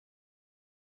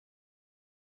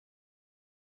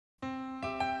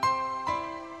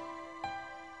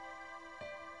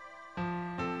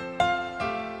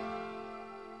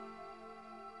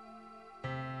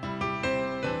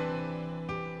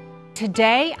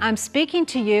Today, I'm speaking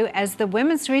to you as the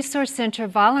Women's Resource Center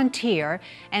volunteer,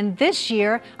 and this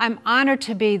year, I'm honored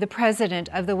to be the president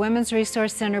of the Women's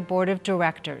Resource Center Board of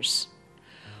Directors.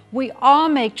 We all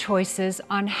make choices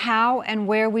on how and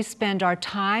where we spend our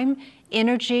time,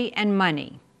 energy, and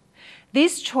money.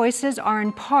 These choices are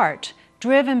in part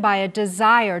driven by a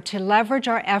desire to leverage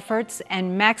our efforts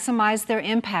and maximize their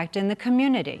impact in the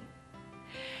community.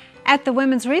 At the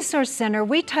Women's Resource Center,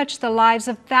 we touch the lives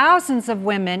of thousands of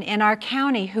women in our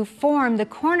county who form the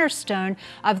cornerstone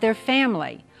of their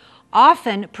family,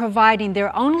 often providing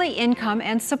their only income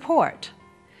and support.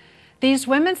 These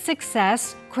women's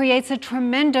success creates a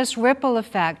tremendous ripple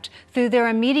effect through their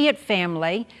immediate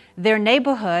family, their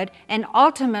neighborhood, and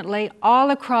ultimately all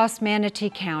across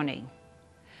Manatee County.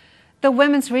 The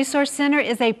Women's Resource Center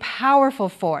is a powerful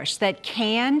force that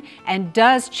can and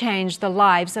does change the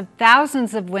lives of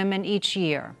thousands of women each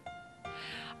year.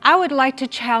 I would like to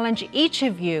challenge each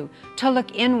of you to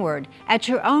look inward at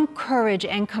your own courage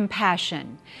and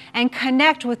compassion and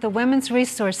connect with the Women's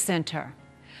Resource Center.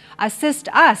 Assist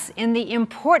us in the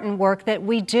important work that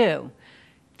we do.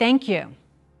 Thank you.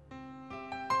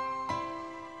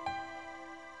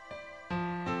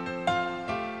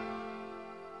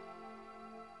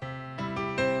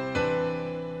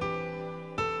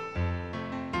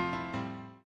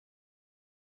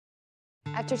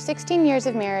 After 16 years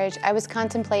of marriage, I was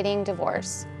contemplating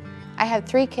divorce. I had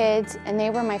 3 kids, and they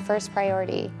were my first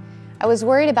priority. I was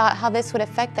worried about how this would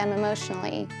affect them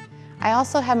emotionally. I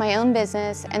also had my own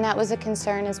business, and that was a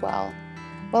concern as well.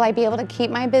 Will I be able to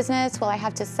keep my business? Will I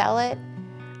have to sell it?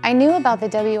 I knew about the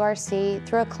WRC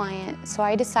through a client, so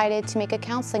I decided to make a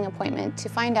counseling appointment to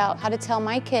find out how to tell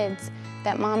my kids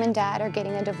that mom and dad are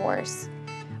getting a divorce.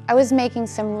 I was making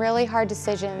some really hard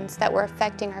decisions that were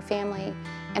affecting our family,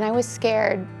 and I was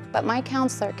scared, but my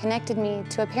counselor connected me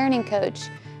to a parenting coach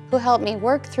who helped me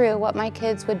work through what my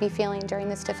kids would be feeling during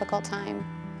this difficult time.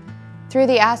 Through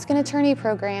the Ask an Attorney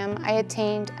program, I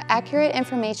obtained accurate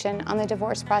information on the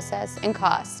divorce process and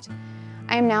cost.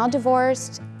 I am now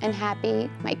divorced and happy,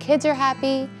 my kids are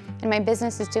happy, and my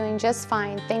business is doing just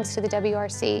fine thanks to the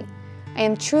WRC. I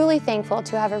am truly thankful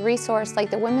to have a resource like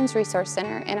the Women's Resource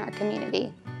Center in our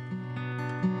community.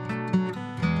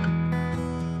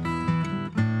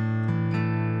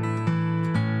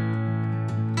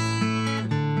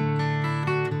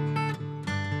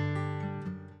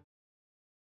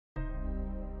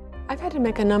 I've had to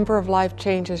make a number of life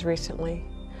changes recently.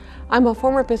 I'm a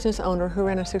former business owner who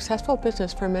ran a successful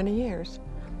business for many years.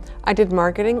 I did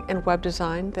marketing and web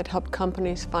design that helped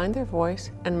companies find their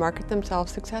voice and market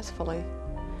themselves successfully.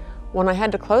 When I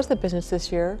had to close the business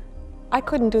this year, I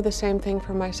couldn't do the same thing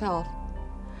for myself.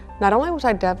 Not only was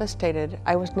I devastated,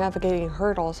 I was navigating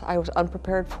hurdles I was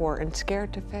unprepared for and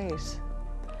scared to face.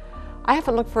 I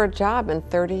haven't looked for a job in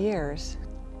 30 years.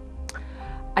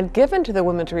 I'd given to the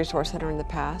Women's Resource Center in the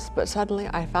past, but suddenly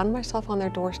I found myself on their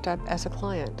doorstep as a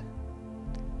client.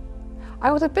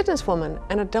 I was a businesswoman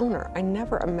and a donor. I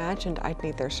never imagined I'd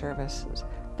need their services,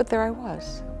 but there I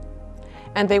was.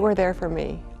 And they were there for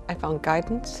me. I found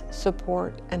guidance,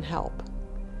 support, and help.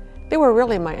 They were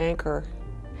really my anchor.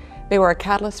 They were a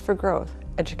catalyst for growth,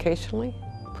 educationally,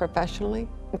 professionally,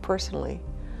 and personally.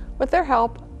 With their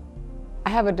help, I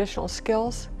have additional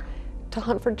skills to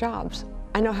hunt for jobs.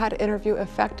 I know how to interview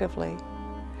effectively.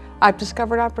 I've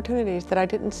discovered opportunities that I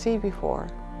didn't see before.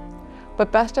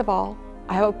 But best of all,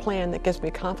 I have a plan that gives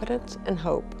me confidence and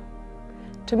hope.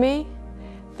 To me,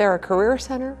 they're a career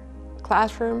center,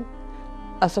 classroom,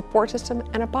 a support system,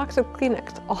 and a box of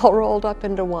Kleenex all rolled up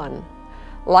into one.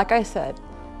 Like I said,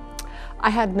 I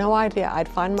had no idea I'd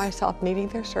find myself needing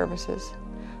their services,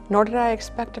 nor did I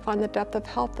expect to find the depth of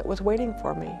help that was waiting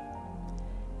for me.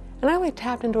 And I only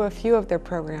tapped into a few of their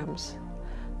programs.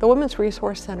 The Women's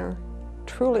Resource Center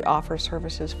truly offers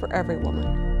services for every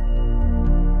woman.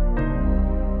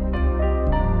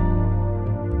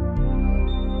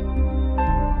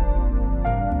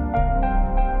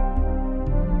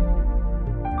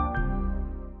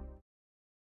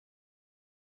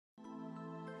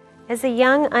 As a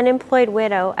young, unemployed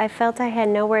widow, I felt I had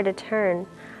nowhere to turn.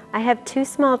 I have 2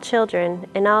 small children,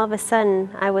 and all of a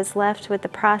sudden, I was left with the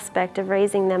prospect of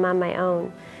raising them on my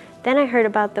own. Then I heard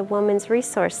about the Women's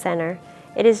Resource Center.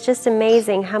 It is just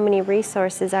amazing how many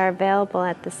resources are available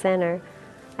at the center.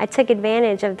 I took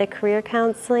advantage of the career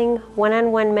counseling,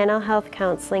 one-on-one mental health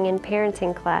counseling, and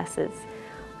parenting classes.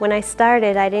 When I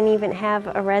started, I didn't even have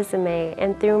a resume,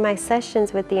 and through my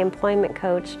sessions with the employment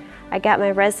coach, I got my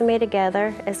resume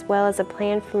together as well as a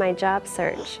plan for my job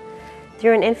search.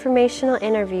 Through an informational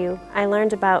interview, I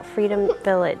learned about Freedom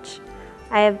Village.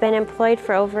 I have been employed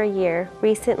for over a year,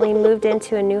 recently moved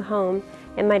into a new home,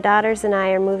 and my daughters and I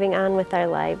are moving on with our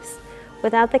lives.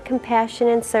 Without the compassion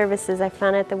and services I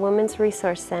found at the Women's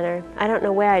Resource Center, I don't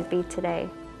know where I'd be today.